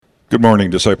Good morning,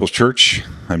 Disciples Church.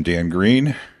 I'm Dan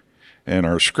Green, and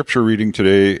our scripture reading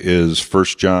today is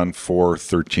 1 John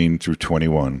 4:13 through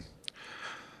 21.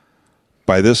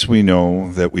 By this we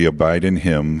know that we abide in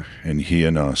him and he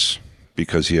in us,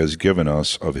 because he has given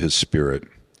us of his Spirit.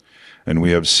 And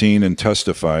we have seen and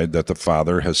testified that the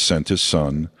Father has sent his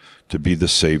Son to be the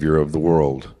Savior of the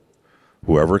world.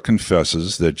 Whoever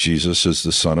confesses that Jesus is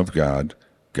the Son of God,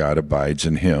 God abides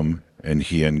in him and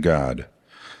he in God.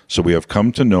 So we have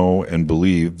come to know and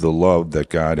believe the love that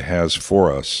God has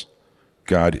for us.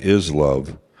 God is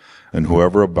love, and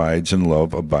whoever abides in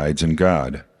love abides in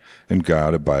God, and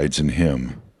God abides in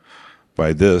him.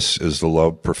 By this is the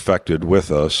love perfected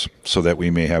with us, so that we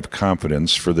may have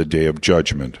confidence for the day of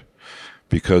judgment.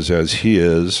 Because as he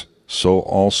is, so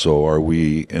also are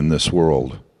we in this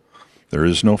world. There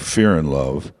is no fear in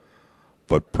love,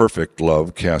 but perfect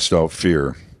love casts out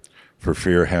fear, for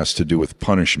fear has to do with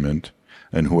punishment,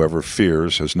 and whoever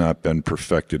fears has not been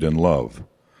perfected in love.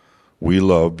 We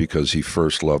love because he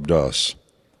first loved us.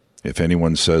 If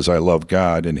anyone says, I love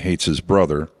God, and hates his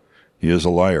brother, he is a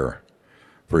liar.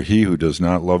 For he who does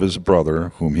not love his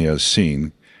brother, whom he has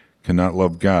seen, cannot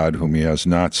love God, whom he has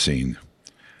not seen.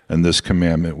 And this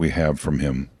commandment we have from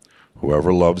him: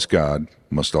 whoever loves God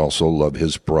must also love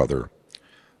his brother.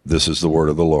 This is the word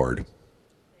of the Lord.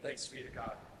 Thanks be to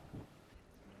God.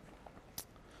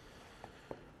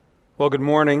 Well, good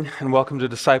morning and welcome to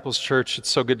Disciples Church.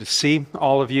 It's so good to see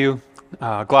all of you.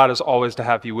 Glad as always to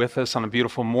have you with us on a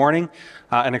beautiful morning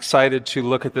and excited to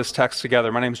look at this text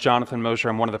together. My name is Jonathan Mosier.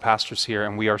 I'm one of the pastors here,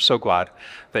 and we are so glad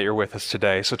that you're with us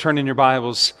today. So turn in your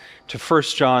Bibles to 1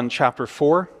 John chapter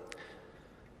 4.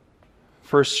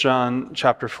 1 John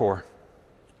chapter 4.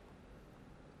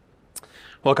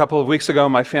 Well, a couple of weeks ago,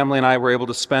 my family and I were able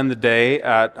to spend the day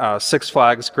at Six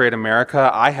Flags Great America.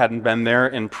 I hadn't been there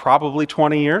in probably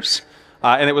 20 years.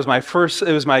 And it was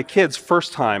my kids'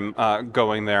 first time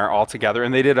going there all together,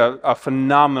 and they did a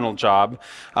phenomenal job,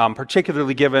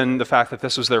 particularly given the fact that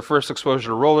this was their first exposure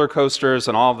to roller coasters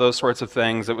and all of those sorts of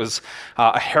things. It was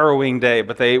a harrowing day,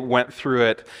 but they went through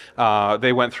it.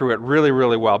 They went through it really,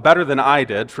 really well, better than I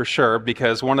did for sure.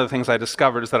 Because one of the things I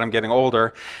discovered is that I'm getting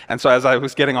older, and so as I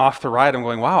was getting off the ride, I'm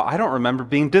going, "Wow, I don't remember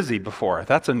being dizzy before.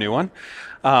 That's a new one."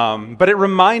 But it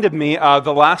reminded me of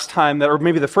the last time or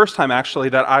maybe the first time actually,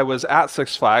 that I was at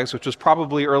Six Flags, which was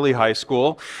probably early high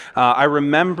school. I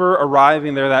remember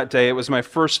arriving there that day. It was my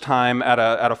first time at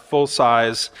a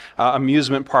full-size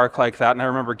amusement park like that, and I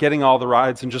remember getting all the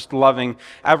rides and just loving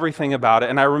everything about it.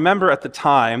 And I remember at the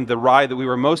time, the ride that we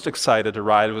were most excited to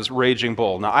ride was Raging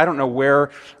Bull. Now, I don't know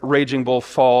where Raging Bull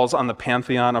falls on the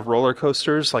pantheon of roller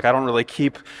coasters. Like, I don't really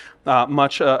keep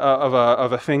much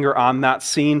of a finger on that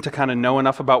scene to kind of know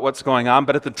enough about what's going on,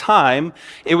 but at the time,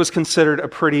 it was considered a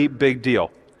pretty big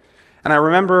deal. And I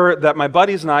remember that my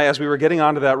buddies and I, as we were getting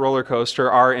onto that roller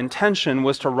coaster, our intention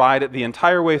was to ride it the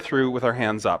entire way through with our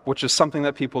hands up, which is something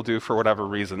that people do for whatever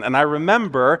reason. And I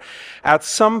remember at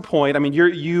some point, I mean,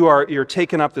 you're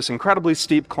taking up this incredibly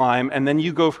steep climb, and then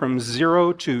you go from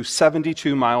 0 to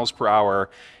 72 miles per hour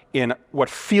in what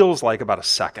feels like about a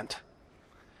second.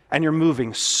 And you're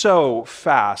moving so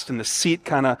fast, and the seat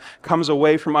kind of comes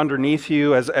away from underneath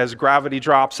you as gravity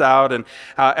drops out, and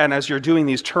as you're doing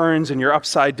these turns, and you're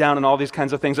upside down and all these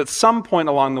kinds of things. At some point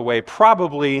along the way,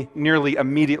 probably nearly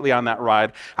immediately on that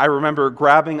ride, I remember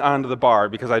grabbing onto the bar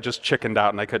because I just chickened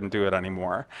out and I couldn't do it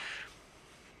anymore.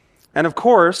 And of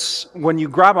course, when you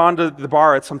grab onto the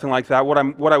bar at something like that,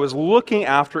 what I was looking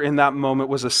after in that moment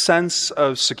was a sense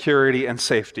of security and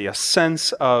safety, a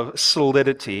sense of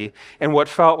solidity in what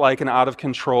felt like an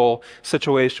out-of-control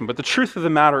situation. But the truth of the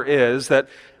matter is that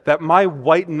my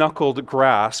white-knuckled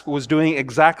grasp was doing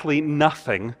exactly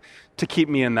nothing to keep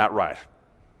me in that ride.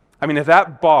 I mean, if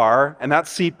that bar and that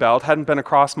seatbelt hadn't been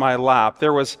across my lap,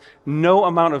 there was no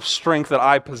amount of strength that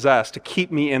I possessed to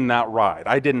keep me in that ride.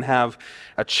 I didn't have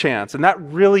a chance. And that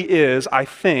really is, I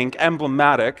think,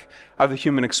 emblematic of the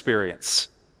human experience,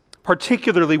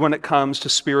 particularly when it comes to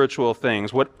spiritual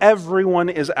things. What everyone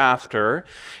is after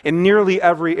in nearly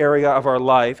every area of our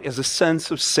life is a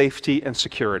sense of safety and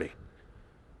security.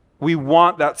 We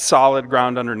want that solid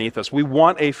ground underneath us. We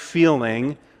want a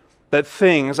feeling that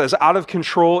things, as out of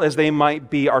control as they might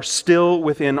be, are still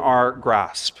within our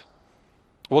grasp.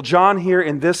 Well, John here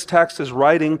in this text is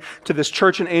writing to this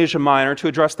church in Asia Minor to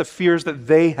address the fears that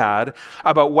they had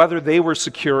about whether they were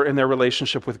secure in their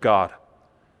relationship with God.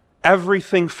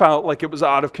 Everything felt like it was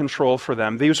out of control for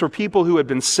them. These were people who had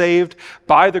been saved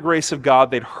by the grace of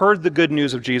God. They'd heard the good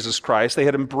news of Jesus Christ. They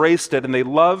had embraced it, and they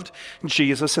loved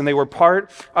Jesus, and they were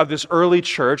part of this early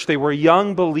church. They were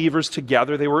young believers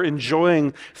together. They were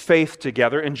enjoying faith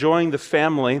together, enjoying the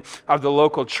family of the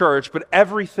local church, but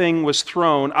everything was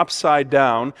thrown upside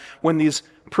down when these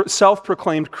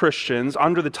self-proclaimed Christians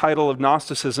under the title of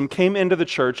Gnosticism came into the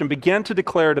church and began to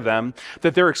declare to them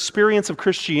that their experience of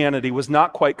Christianity was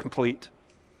not quite complete.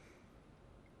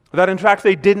 That in fact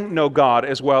they didn't know God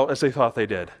as well as they thought they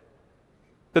did.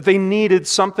 That they needed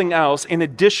something else in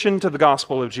addition to the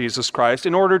gospel of Jesus Christ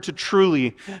in order to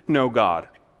truly know God.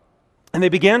 And they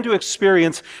began to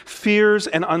experience fears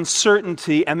and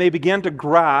uncertainty, and they began to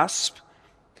grasp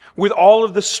with all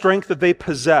of the strength that they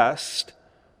possessed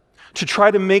to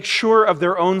try to make sure of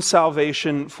their own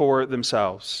salvation for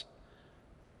themselves.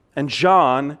 And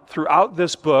John, throughout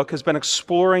this book, has been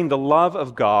exploring the love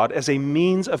of God as a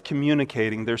means of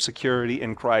communicating their security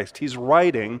in Christ. He's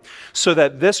writing so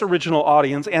that this original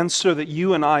audience, and so that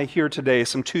you and I here today,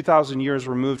 some 2,000 years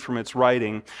removed from its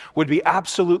writing, would be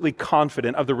absolutely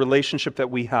confident of the relationship that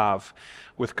we have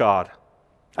with God.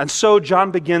 And so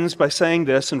John begins by saying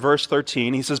this in verse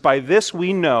 13. He says, "By this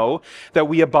we know that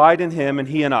we abide in him and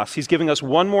he in us." He's giving us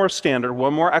one more standard,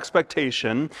 one more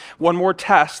expectation, one more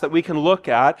test that we can look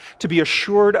at to be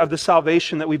assured of the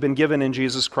salvation that we've been given in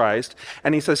Jesus Christ.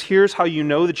 And he says, here's how you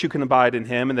know that you can abide in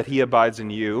him and that he abides in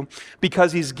you,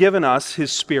 because he's given us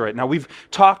his Spirit. Now, we've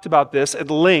talked about this at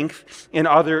length in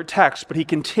other texts, but he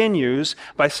continues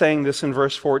by saying this in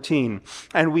verse 14.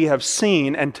 "And we have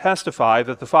seen and testify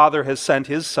that the Father has sent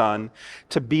his Son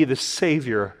to be the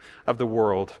Savior of the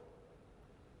world.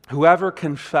 Whoever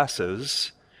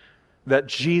confesses that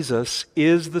Jesus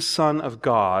is the Son of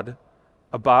God,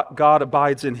 God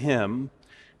abides in him,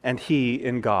 and he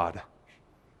in God."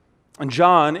 And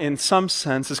John, in some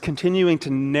sense, is continuing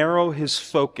to narrow his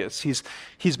focus.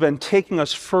 He's been taking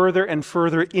us further and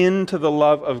further into the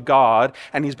love of God,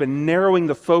 and he's been narrowing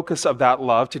the focus of that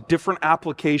love to different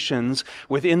applications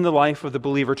within the life of the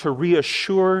believer to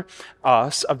reassure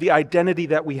us of the identity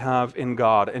that we have in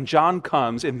God. And John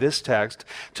comes in this text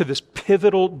to this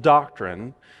pivotal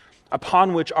doctrine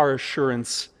upon which our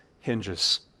assurance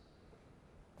hinges.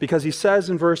 Because he says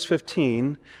in verse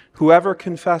 15, "Whoever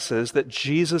confesses that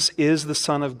Jesus is the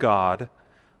Son of God,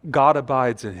 God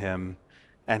abides in him,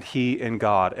 and he in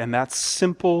God." And that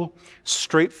simple,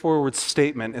 straightforward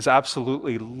statement is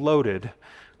absolutely loaded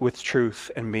with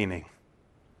truth and meaning.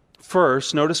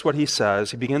 First, notice what he says.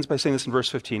 He begins by saying this in verse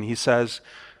 15. He says,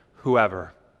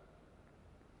 "whoever."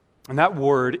 And that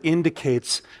word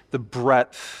indicates the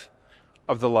breadth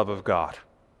of the love of God.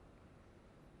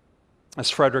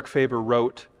 As Frederick Faber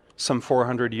wrote some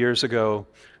 400 years ago,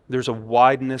 there's a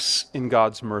wideness in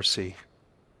God's mercy,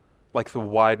 like the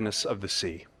wideness of the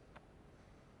sea.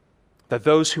 That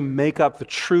those who make up the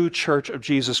true church of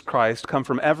Jesus Christ come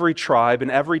from every tribe and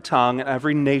every tongue and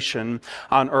every nation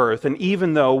on earth. And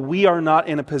even though we are not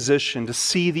in a position to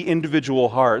see the individual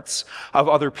hearts of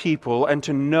other people and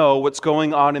to know what's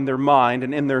going on in their mind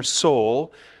and in their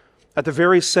soul, at the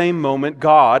very same moment,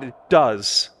 God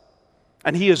does.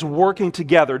 And he is working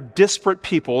together disparate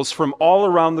peoples from all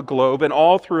around the globe and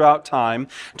all throughout time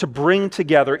to bring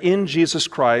together in Jesus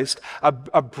Christ a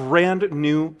brand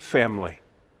new family.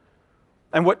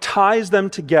 And what ties them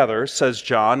together, says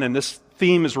John, and this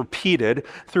theme is repeated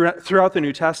throughout the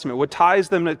New Testament, what ties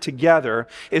them together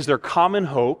is their common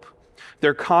hope,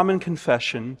 their common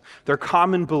confession, their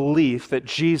common belief that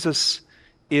Jesus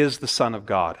is the Son of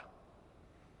God.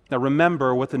 Now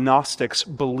remember what the Gnostics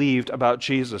believed about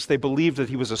Jesus. They believed that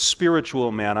he was a spiritual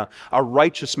man, a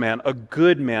righteous man, a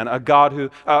good man,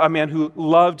 a man who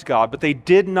loved God, but they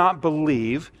did not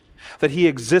believe that he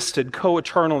existed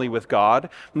co-eternally with God,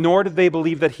 nor did they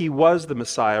believe that he was the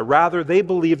Messiah. Rather, they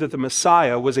believed that the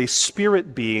Messiah was a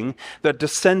spirit being that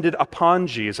descended upon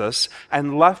Jesus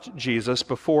and left Jesus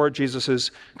before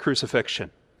Jesus'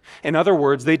 crucifixion. In other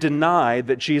words, they denied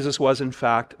that Jesus was in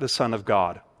fact the Son of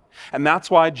God. And that's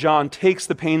why John takes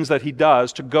the pains that he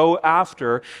does to go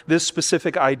after this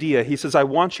specific idea. He says, I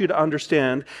want you to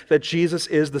understand that Jesus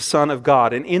is the Son of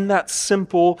God. And in that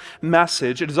simple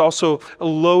message, it is also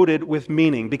loaded with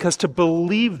meaning, because to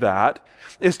believe that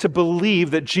is to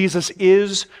believe that Jesus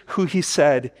is who he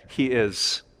said he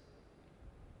is.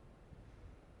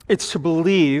 It's to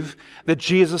believe that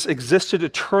Jesus existed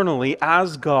eternally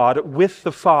as God with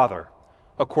the Father,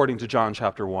 according to John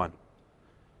chapter 1.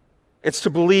 It's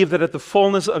to believe that at the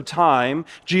fullness of time,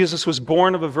 Jesus was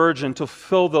born of a virgin to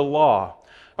fulfill the law,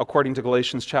 according to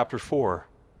Galatians chapter 4.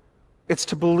 It's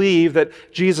to believe that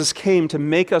Jesus came to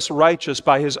make us righteous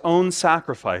by his own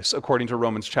sacrifice, according to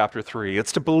Romans chapter 3.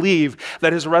 It's to believe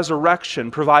that his resurrection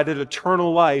provided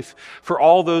eternal life for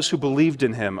all those who believed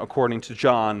in him, according to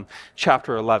John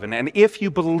chapter 11. And if you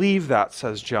believe that,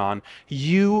 says John,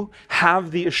 you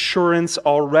have the assurance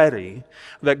already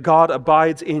that God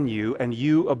abides in you and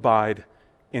you abide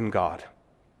in God.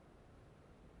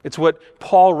 It's what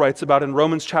Paul writes about in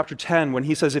Romans chapter 10 when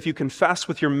he says, if you confess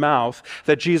with your mouth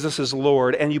that Jesus is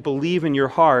Lord and you believe in your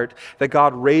heart that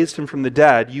God raised him from the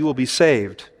dead, you will be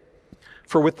saved.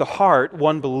 For with the heart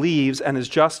one believes and is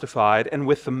justified, and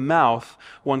with the mouth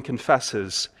one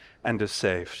confesses and is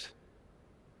saved.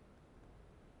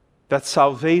 That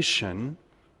salvation,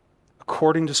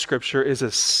 according to Scripture, is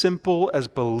as simple as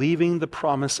believing the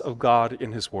promise of God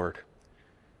in his word.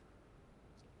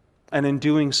 And in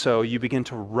doing so, you begin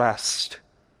to rest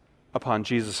upon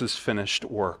Jesus' finished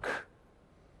work.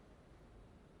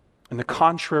 And the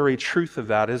contrary truth of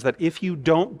that is that if you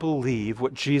don't believe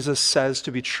what Jesus says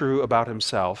to be true about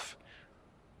himself,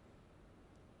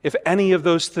 if any of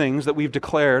those things that we've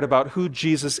declared about who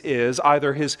Jesus is,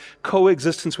 either his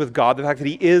coexistence with God, the fact that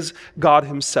he is God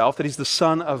himself, that he's the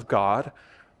Son of God,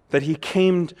 that he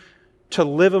came to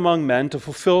live among men, to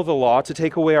fulfill the law, to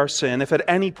take away our sin, if at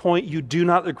any point you do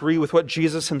not agree with what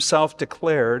Jesus himself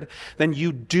declared, then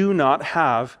you do not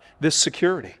have this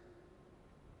security.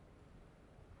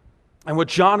 And what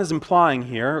John is implying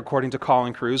here, according to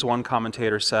Colin Kruse, one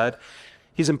commentator said,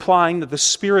 he's implying that the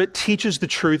Spirit teaches the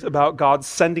truth about God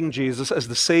sending Jesus as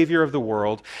the Savior of the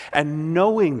world, and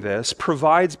knowing this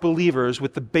provides believers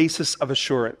with the basis of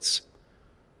assurance.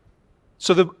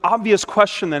 So the obvious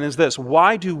question then is this: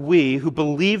 why do we who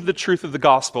believe the truth of the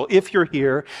gospel, if you're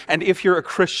here and if you're a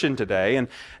Christian today, and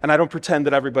I don't pretend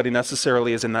that everybody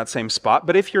necessarily is in that same spot,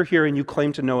 but if you're here and you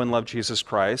claim to know and love Jesus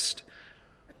Christ,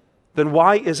 then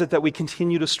why is it that we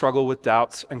continue to struggle with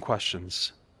doubts and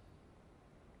questions?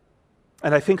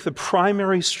 And I think the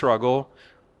primary struggle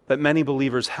that many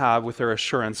believers have with their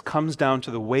assurance comes down to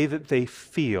the way that they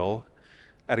feel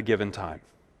at a given time.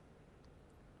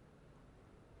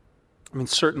 I mean,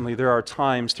 certainly there are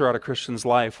times throughout a Christian's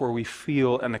life where we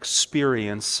feel and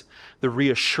experience the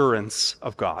reassurance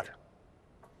of God.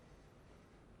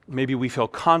 Maybe we feel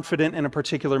confident in a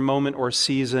particular moment or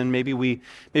season. Maybe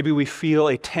we feel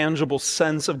a tangible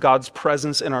sense of God's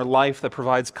presence in our life that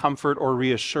provides comfort or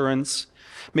reassurance.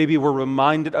 Maybe we're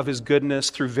reminded of his goodness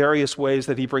through various ways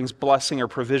that he brings blessing or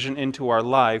provision into our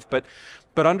life. But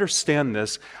understand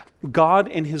this: God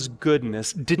in his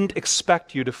goodness didn't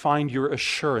expect you to find your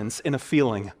assurance in a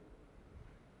feeling.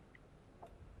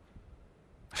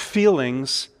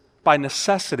 Feelings, by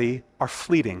necessity, are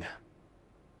fleeting.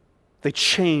 They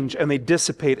change and they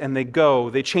dissipate and they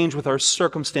go. They change with our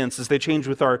circumstances. They change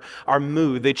with our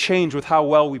mood. They change with how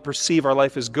well we perceive our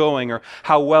life is going or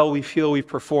how well we feel we've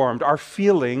performed. Our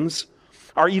feelings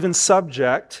are even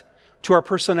subject to our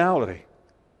personality.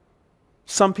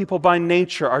 Some people by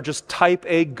nature are just type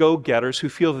A go-getters who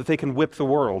feel that they can whip the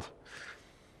world.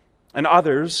 And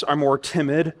others are more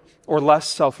timid or less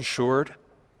self-assured.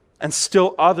 And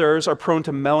still others are prone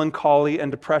to melancholy and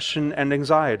depression and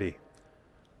anxiety.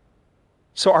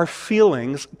 So our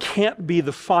feelings can't be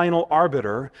the final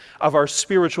arbiter of our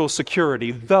spiritual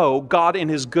security, though God in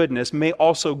his goodness may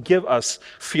also give us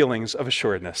feelings of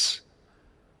assuredness.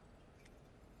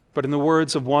 But in the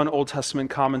words of one Old Testament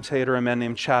commentator, a man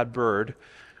named Chad Bird,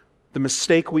 the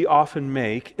mistake we often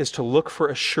make is to look for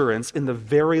assurance in the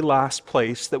very last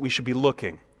place that we should be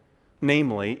looking,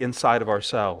 namely inside of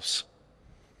ourselves.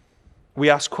 We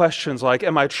ask questions like,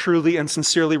 am I truly and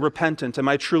sincerely repentant? Am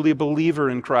I truly a believer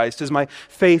in Christ? Is my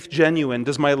faith genuine?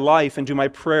 Does my life and do my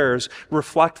prayers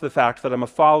reflect the fact that I'm a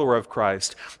follower of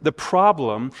Christ? The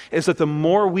problem is that the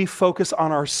more we focus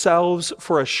on ourselves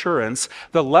for assurance,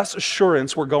 the less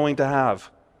assurance we're going to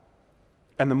have,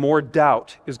 and the more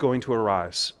doubt is going to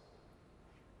arise.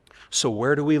 So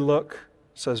where do we look,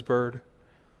 says Bird?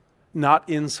 Not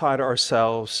inside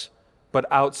ourselves, but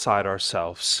outside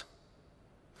ourselves,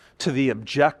 to the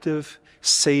objective,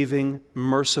 saving,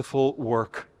 merciful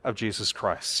work of Jesus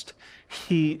Christ.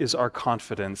 He is our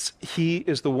confidence. He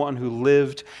is the one who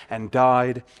lived and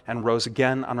died and rose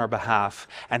again on our behalf.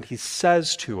 And he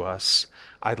says to us,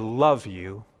 I love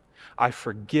you, I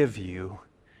forgive you,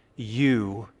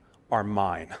 you are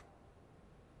mine.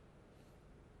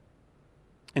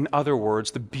 In other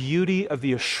words, the beauty of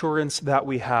the assurance that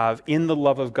we have in the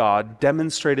love of God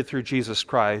demonstrated through Jesus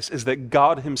Christ is that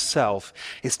God himself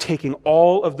is taking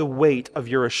all of the weight of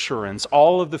your assurance,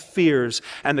 all of the fears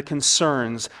and the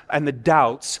concerns and the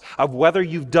doubts of whether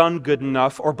you've done good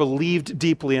enough or believed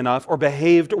deeply enough or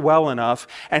behaved well enough,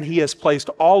 and he has placed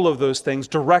all of those things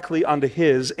directly onto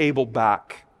his able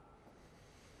back.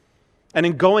 And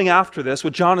in going after this,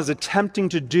 what John is attempting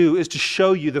to do is to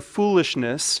show you the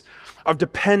foolishness of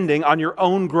depending on your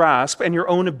own grasp and your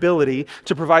own ability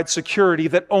to provide security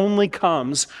that only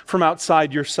comes from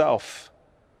outside yourself.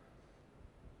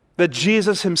 That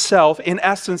Jesus himself, in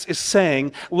essence, is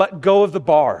saying, let go of the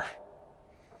bar.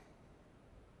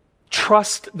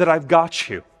 Trust that I've got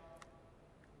you.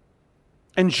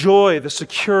 Enjoy the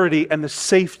security and the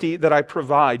safety that I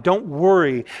provide. Don't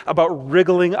worry about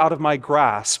wriggling out of my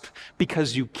grasp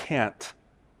because you can't.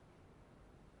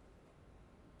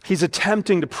 He's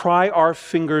attempting to pry our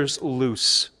fingers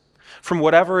loose from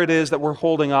whatever it is that we're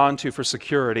holding on to for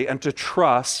security and to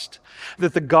trust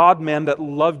that the God-man that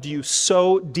loved you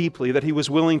so deeply that he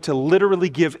was willing to literally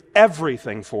give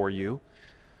everything for you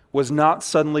was not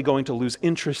suddenly going to lose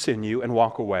interest in you and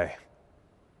walk away.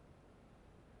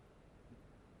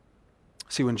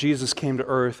 See, when Jesus came to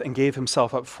earth and gave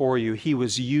himself up for you, he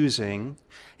was using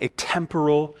a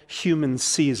temporal human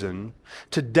season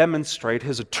to demonstrate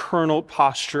his eternal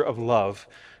posture of love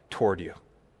toward you.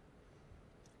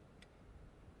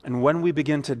 And when we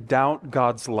begin to doubt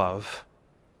God's love,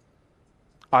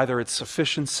 either its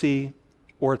sufficiency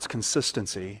or its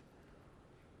consistency,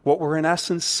 what we're in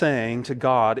essence saying to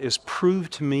God is, prove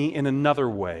to me in another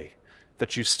way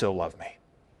that you still love me.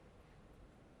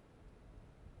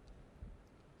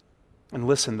 And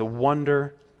listen, the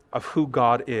wonder of who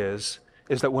God is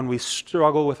that when we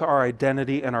struggle with our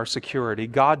identity and our security,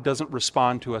 God doesn't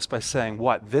respond to us by saying,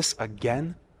 what, this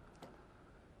again?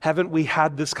 Haven't we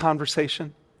had this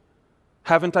conversation?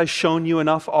 Haven't I shown you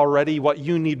enough already? What,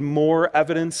 you need more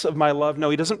evidence of my love? No,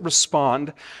 he doesn't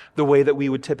respond the way that we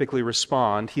would typically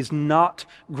respond. He's not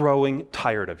growing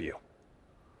tired of you.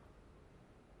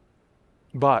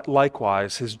 But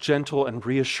likewise, his gentle and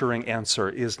reassuring answer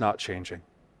is not changing.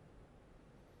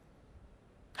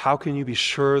 How can you be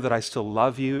sure that I still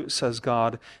love you, says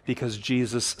God? Because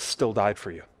Jesus still died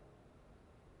for you.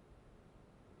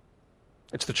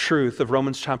 It's the truth of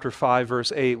Romans chapter 5,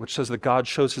 verse 8, which says that God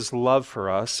shows his love for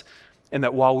us and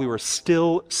that while we were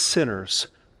still sinners,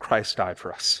 Christ died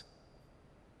for us.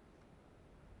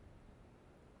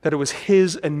 That it was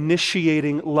his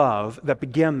initiating love that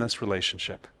began this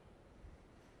relationship.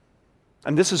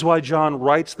 And this is why John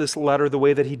writes this letter the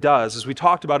way that he does. As we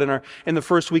talked about in the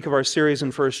first week of our series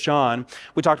in 1 John,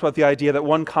 we talked about the idea that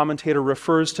one commentator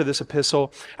refers to this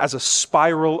epistle as a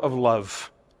spiral of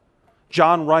love.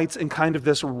 John writes in kind of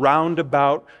this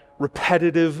roundabout,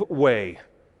 repetitive way.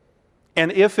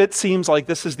 And if it seems like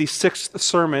this is the sixth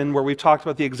sermon where we've talked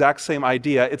about the exact same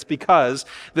idea, it's because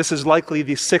this is likely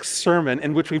the sixth sermon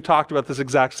in which we've talked about this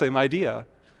exact same idea.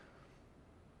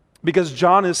 Because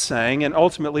John is saying, and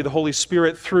ultimately the Holy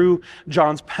Spirit through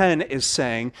John's pen is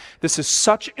saying, this is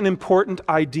such an important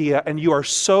idea and you are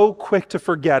so quick to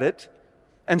forget it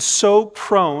and so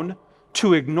prone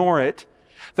to ignore it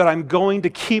that I'm going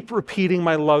to keep repeating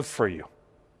my love for you.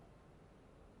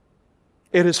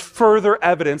 It is further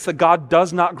evidence that God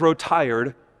does not grow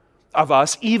tired of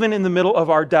us, even in the middle of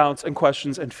our doubts and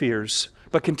questions and fears,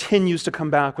 but continues to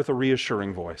come back with a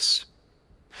reassuring voice.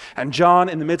 And John,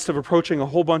 in the midst of approaching a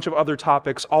whole bunch of other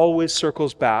topics, always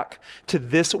circles back to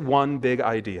this one big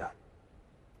idea.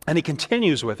 And he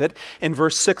continues with it in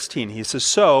verse 16. He says,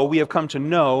 so we have come to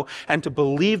know and to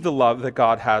believe the love that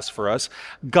God has for us.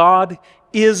 God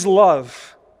is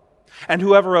love. And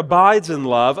whoever abides in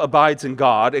love abides in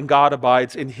God, and God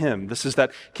abides in him. This is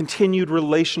that continued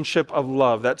relationship of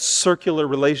love, that circular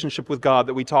relationship with God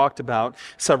that we talked about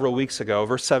several weeks ago.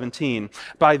 Verse 17,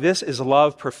 by this is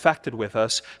love perfected with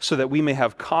us, so that we may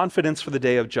have confidence for the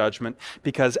day of judgment,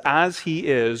 because as he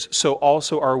is, so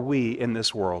also are we in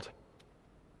this world.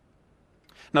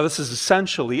 Now, this is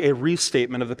essentially a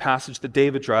restatement of the passage that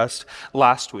Dave addressed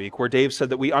last week, where Dave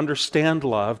said that we understand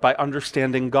love by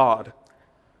understanding God.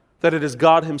 That it is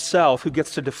God himself who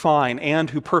gets to define and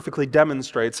who perfectly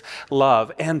demonstrates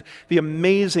love. And the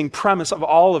amazing premise of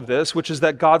all of this, which is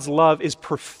that God's love is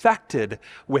perfected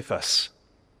with us.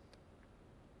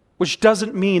 Which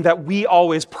doesn't mean that we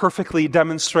always perfectly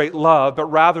demonstrate love, but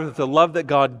rather that the love that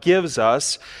God gives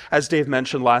us, as Dave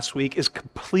mentioned last week, is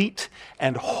complete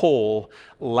and whole,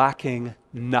 lacking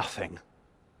nothing.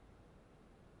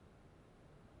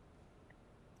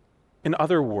 In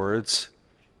other words,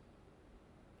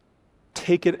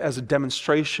 take it as a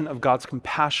demonstration of God's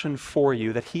compassion for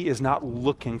you, that he is not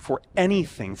looking for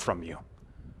anything from you.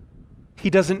 He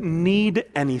doesn't need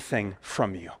anything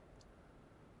from you.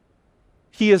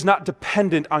 He is not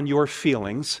dependent on your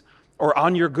feelings or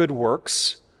on your good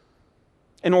works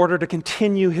in order to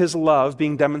continue his love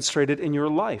being demonstrated in your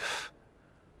life.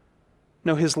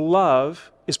 No, his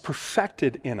love is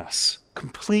perfected in us,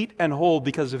 complete and whole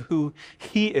because of who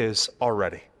he is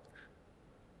already.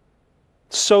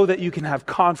 So that you can have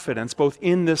confidence both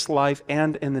in this life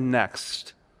and in the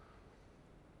next.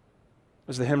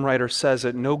 As the hymn writer says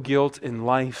it, no guilt in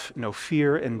life, no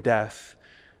fear in death,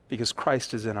 because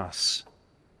Christ is in us.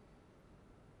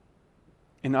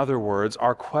 In other words,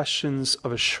 our questions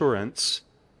of assurance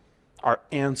are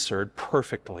answered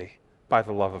perfectly by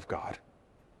the love of God.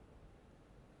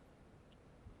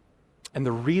 And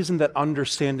the reason that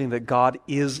understanding that God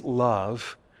is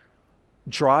love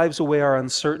drives away our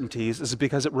uncertainties is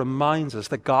because it reminds us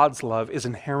that God's love is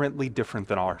inherently different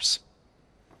than ours.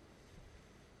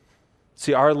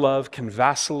 See, our love can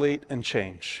vacillate and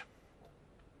change.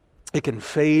 It can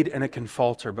fade and it can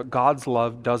falter, but God's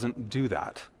love doesn't do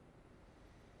that.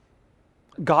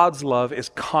 God's love is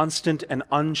constant and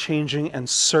unchanging and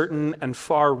certain and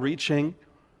far-reaching.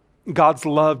 God's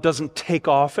love doesn't take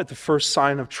off at the first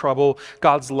sign of trouble.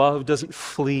 God's love doesn't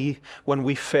flee when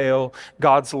we fail.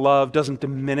 God's love doesn't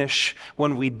diminish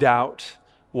when we doubt.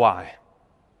 Why?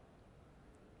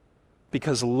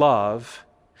 Because love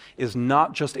is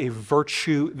not just a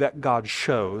virtue that God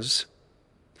shows,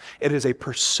 it is a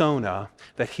persona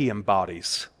that he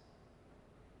embodies.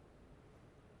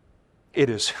 It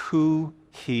is who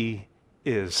he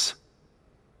is.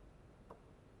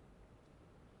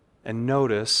 And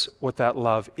notice what that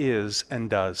love is and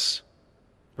does.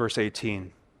 Verse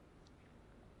 18.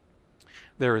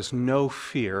 There is no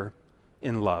fear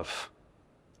in love,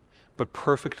 but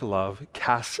perfect love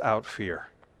casts out fear.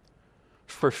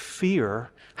 For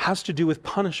fear has to do with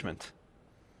punishment,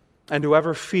 and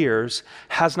whoever fears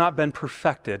has not been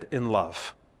perfected in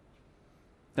love.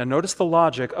 Now notice the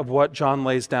logic of what John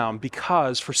lays down,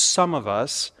 because for some of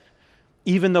us,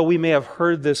 even though we may have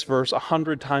heard this verse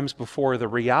 100 times before, the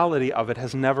reality of it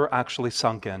has never actually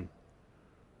sunk in.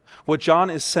 What John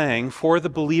is saying for the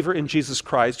believer in Jesus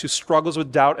Christ who struggles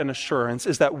with doubt and assurance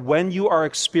is that when you are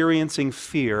experiencing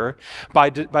fear, by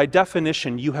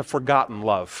definition, you have forgotten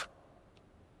love.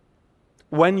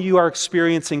 When you are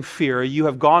experiencing fear, you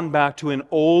have gone back to an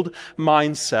old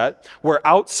mindset where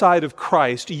outside of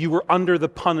Christ, you were under the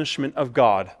punishment of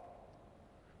God.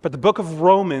 But the book of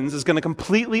Romans is going to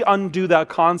completely undo that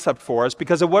concept for us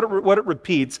because of what it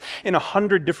repeats in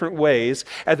 100 different ways,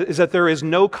 is that there is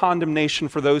no condemnation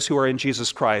for those who are in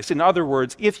Jesus Christ. In other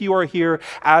words, if you are here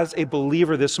as a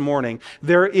believer this morning,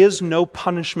 there is no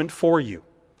punishment for you.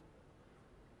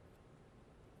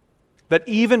 That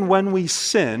even when we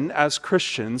sin as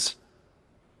Christians,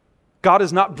 God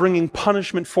is not bringing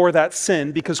punishment for that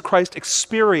sin because Christ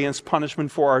experienced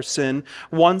punishment for our sin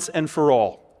once and for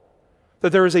all.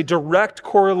 That there is a direct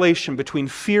correlation between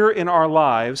fear in our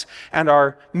lives and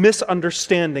our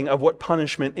misunderstanding of what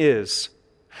punishment is.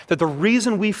 That the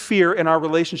reason we fear in our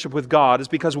relationship with God is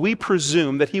because we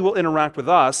presume that he will interact with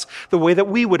us the way that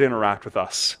we would interact with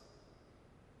us.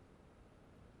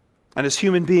 And as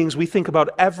human beings, we think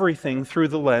about everything through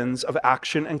the lens of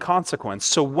action and consequence.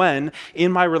 So when,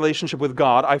 in my relationship with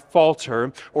God, I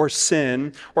falter or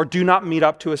sin or do not meet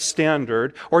up to a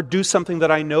standard or do something that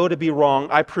I know to be wrong,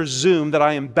 I presume that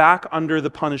I am back under the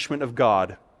punishment of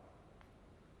God.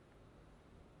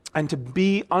 And to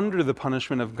be under the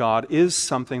punishment of God is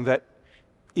something that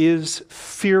is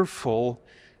fearful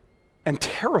and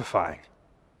terrifying.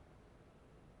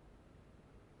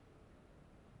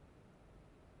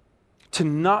 To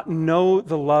not know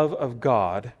the love of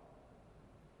God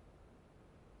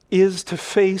is to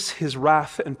face his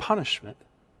wrath and punishment.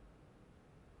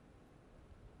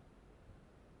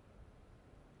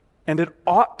 And it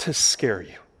ought to scare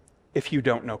you if you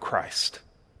don't know Christ.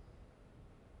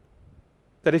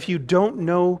 That if you don't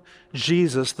know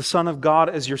Jesus, the Son of God,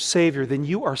 as your Savior, then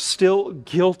you are still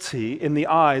guilty in the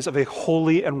eyes of a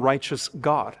holy and righteous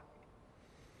God.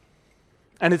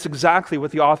 And it's exactly what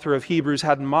the author of Hebrews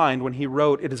had in mind when he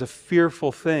wrote, "It is a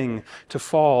fearful thing to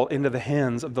fall into the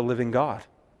hands of the living God."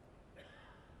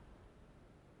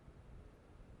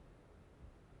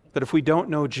 That if we don't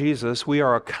know Jesus, we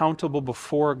are accountable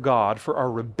before God for our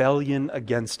rebellion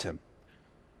against him.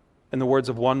 In the words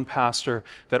of one pastor,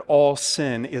 that all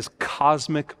sin is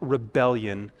cosmic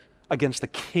rebellion against the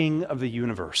King of the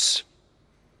universe.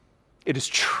 It is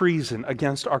treason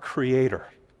against our Creator.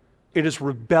 It is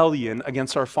rebellion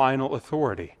against our final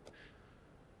authority.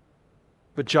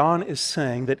 But John is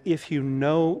saying that if you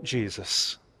know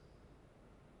Jesus,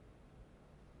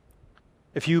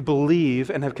 if you believe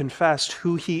and have confessed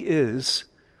who he is,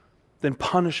 then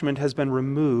punishment has been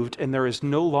removed and there is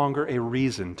no longer a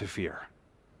reason to fear.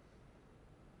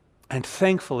 And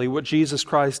thankfully, what Jesus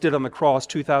Christ did on the cross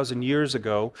 2,000 years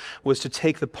ago was to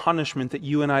take the punishment that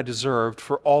you and I deserved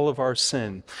for all of our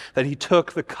sin. That he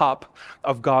took the cup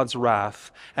of God's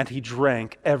wrath and he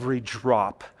drank every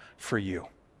drop for you.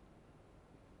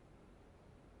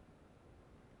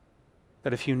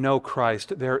 That if you know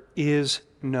Christ, there is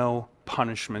no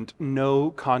punishment,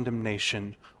 no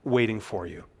condemnation waiting for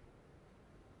you.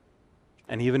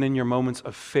 And even in your moments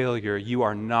of failure, you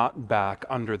are not back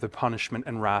under the punishment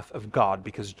and wrath of God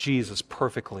because Jesus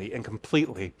perfectly and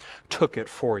completely took it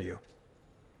for you.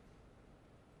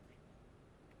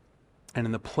 And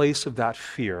in the place of that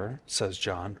fear, says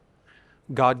John,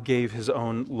 God gave his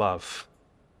own love.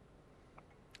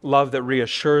 Love that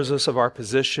reassures us of our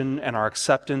position and our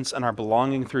acceptance and our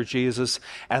belonging through Jesus,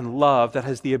 and love that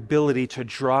has the ability to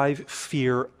drive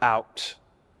fear out.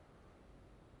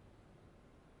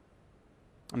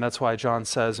 And that's why John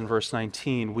says in verse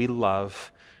 19, we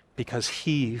love because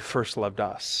he first loved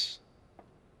us.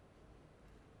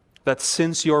 That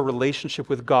since your relationship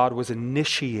with God was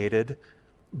initiated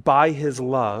by his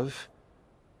love,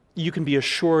 you can be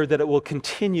assured that it will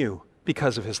continue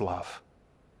because of his love.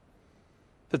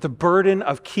 That the burden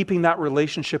of keeping that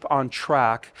relationship on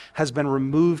track has been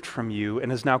removed from you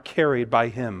and is now carried by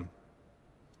him.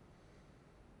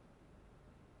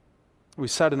 We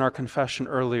said in our confession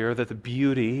earlier that the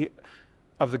beauty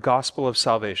of the gospel of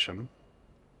salvation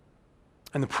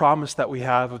and the promise that we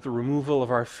have of the removal of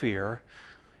our fear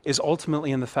is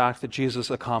ultimately in the fact that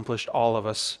Jesus accomplished all of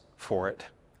us for it,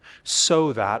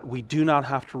 so that we do not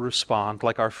have to respond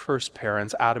like our first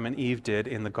parents, Adam and Eve, did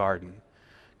in the garden,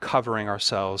 covering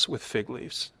ourselves with fig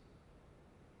leaves.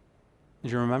 Do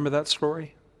you remember that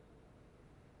story?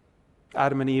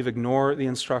 Adam and Eve ignore the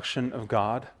instruction of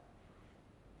God.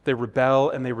 They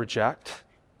rebel and they reject.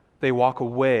 They walk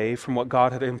away from what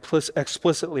God had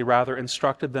explicitly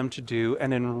instructed them to do.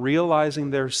 And in realizing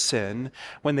their sin,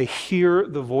 when they hear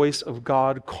the voice of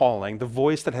God calling, the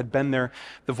voice that had been the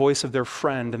voice of their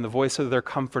friend and the voice of their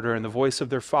comforter and the voice of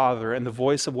their father and the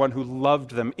voice of one who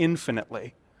loved them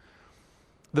infinitely,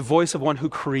 the voice of one who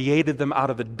created them out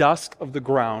of the dust of the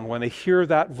ground, when they hear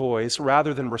that voice,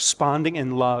 rather than responding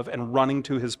in love and running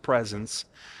to his presence,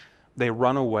 they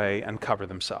run away and cover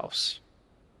themselves.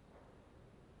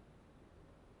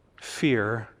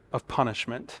 Fear of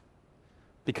punishment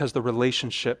because the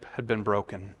relationship had been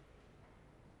broken.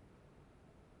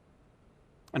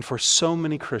 And for so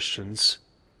many Christians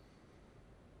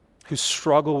who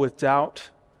struggle with doubt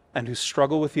and who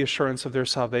struggle with the assurance of their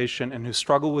salvation and who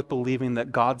struggle with believing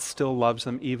that God still loves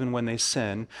them even when they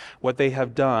sin, what they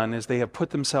have done is they have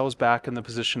put themselves back in the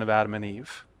position of Adam and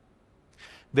Eve.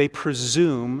 They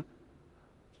presume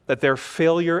that their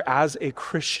failure as a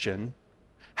Christian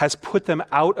has put them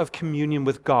out of communion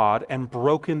with God and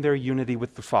broken their unity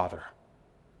with the Father.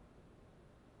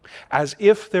 As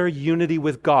if their unity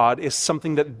with God is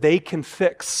something that they can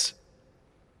fix,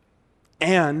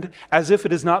 and as if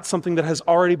it is not something that has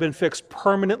already been fixed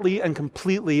permanently and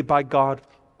completely by God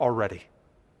already.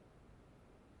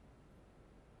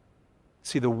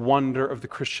 See, the wonder of the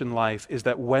Christian life is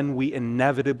that when we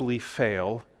inevitably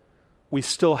fail, we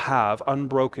still have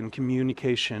unbroken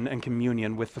communication and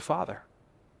communion with the Father.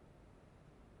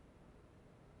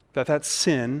 That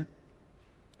sin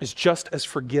is just as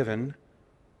forgiven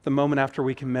the moment after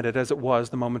we commit it as it was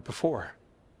the moment before.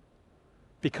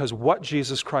 Because what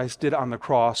Jesus Christ did on the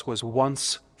cross was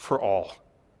once for all.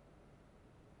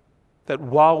 That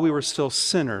while we were still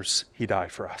sinners, he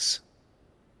died for us.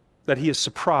 That he is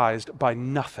surprised by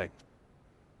nothing.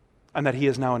 And that he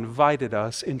has now invited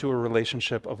us into a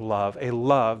relationship of love, a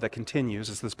love that continues,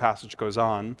 as this passage goes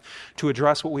on, to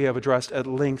address what we have addressed at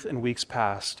length in weeks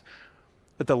past.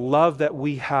 That the love that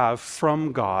we have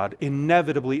from God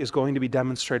inevitably is going to be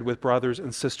demonstrated with brothers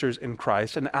and sisters in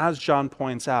Christ. And as John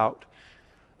points out,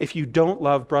 if you don't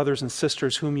love brothers and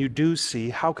sisters whom you do see,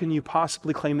 how can you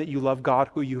possibly claim that you love God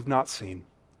who you have not seen?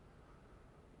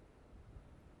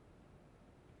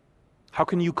 How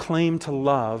can you claim to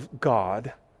love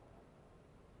God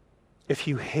if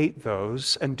you hate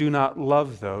those and do not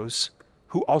love those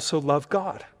who also love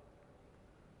God?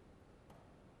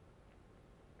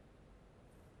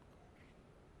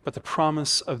 But the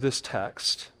promise of this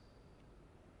text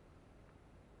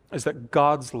is that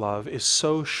God's love is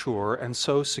so sure and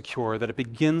so secure that it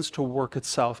begins to work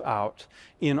itself out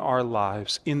in our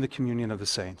lives in the communion of the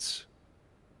saints.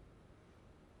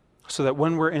 so that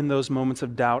when we're in those moments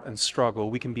of doubt and struggle,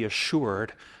 we can be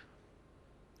assured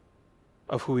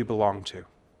of who we belong to.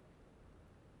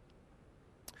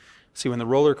 See, when the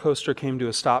roller coaster came to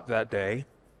a stop that day,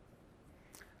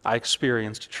 I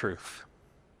experienced truth.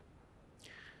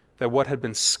 That what had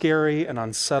been scary and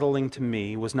unsettling to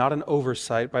me was not an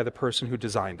oversight by the person who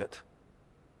designed it.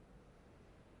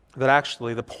 That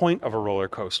actually the point of a roller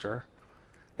coaster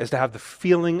is to have the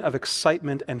feeling of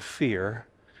excitement and fear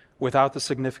without the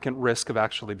significant risk of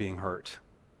actually being hurt.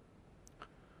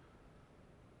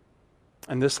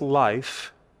 And this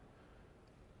life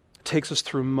takes us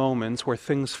through moments where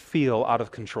things feel out of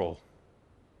control,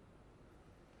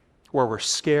 where we're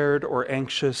scared or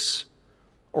anxious,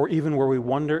 or even where we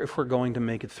wonder if we're going to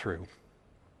make it through.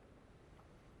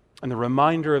 And the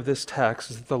reminder of this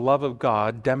text is that the love of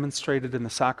God demonstrated in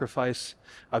the sacrifice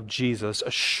of Jesus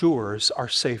assures our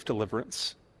safe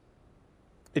deliverance.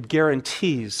 It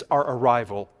guarantees our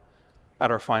arrival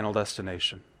at our final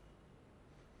destination.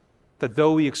 That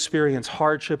though we experience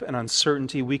hardship and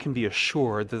uncertainty, we can be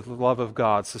assured that the love of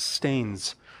God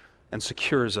sustains and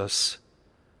secures us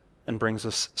and brings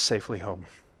us safely home.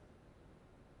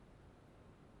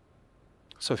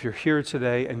 So if you're here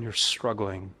today and you're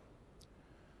struggling,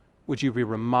 would you be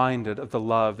reminded of the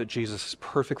love that Jesus has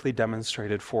perfectly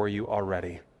demonstrated for you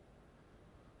already?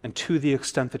 And to the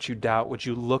extent that you doubt, would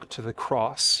you look to the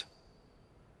cross,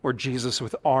 where Jesus,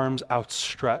 with arms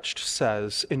outstretched,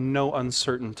 says, in no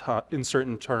uncertain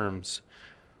terms,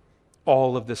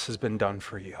 all of this has been done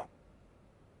for you.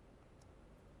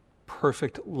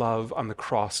 Perfect love on the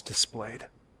cross displayed.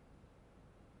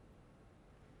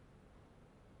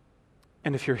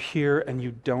 And if you're here and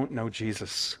you don't know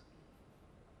Jesus,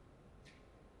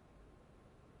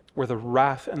 where the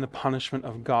wrath and the punishment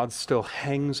of God still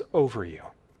hangs over you,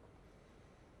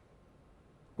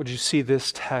 would you see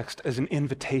this text as an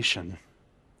invitation?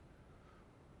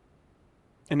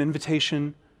 An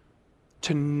invitation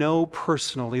to know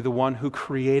personally the one who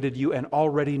created you and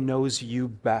already knows you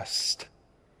best,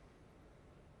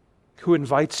 who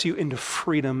invites you into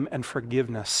freedom and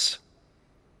forgiveness,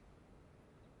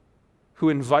 who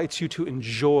invites you to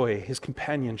enjoy his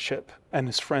companionship and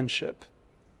his friendship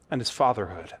and his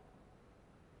fatherhood,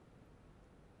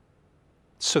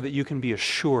 so that you can be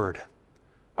assured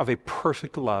of a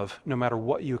perfect love no matter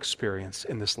what you experience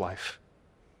in this life.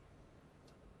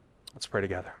 Let's pray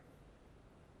together.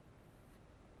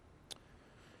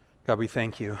 God, we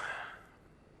thank you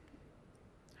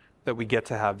that we get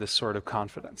to have this sort of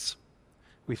confidence.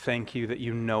 We thank you that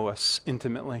you know us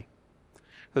intimately,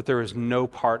 that there is no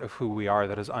part of who we are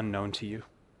that is unknown to you.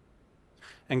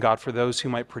 And God, for those who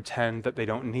might pretend that they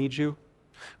don't need you,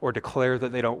 or declare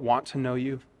that they don't want to know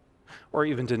you, or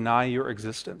even deny your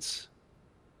existence,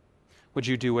 would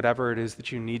you do whatever it is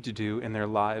that you need to do in their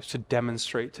lives to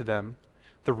demonstrate to them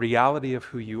the reality of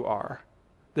who you are,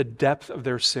 the depth of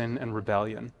their sin and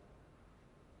rebellion,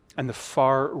 and the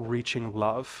far-reaching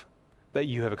love that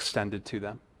you have extended to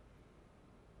them.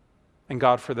 And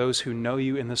God, for those who know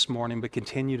you in this morning but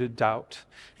continue to doubt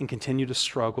and continue to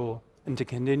struggle and to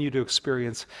continue to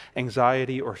experience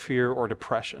anxiety or fear or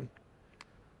depression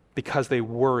because they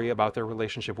worry about their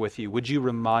relationship with you, would you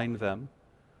remind them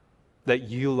that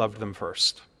you loved them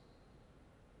first?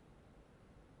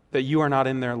 That you are not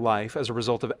in their life as a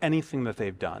result of anything that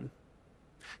they've done,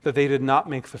 that they did not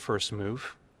make the first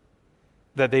move,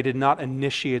 that they did not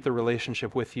initiate the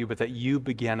relationship with you, but that you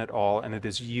began it all, and it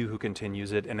is you who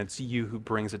continues it, and it's you who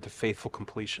brings it to faithful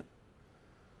completion.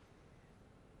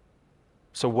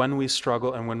 So when we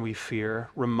struggle and when we fear,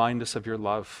 remind us of your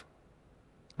love,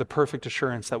 the perfect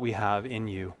assurance that we have in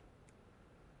you.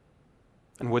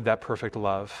 And would that perfect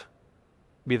love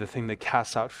be the thing that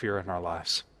casts out fear in our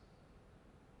lives,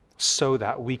 so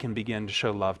that we can begin to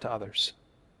show love to others.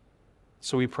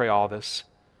 So we pray all this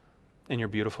in your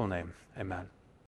beautiful name. Amen.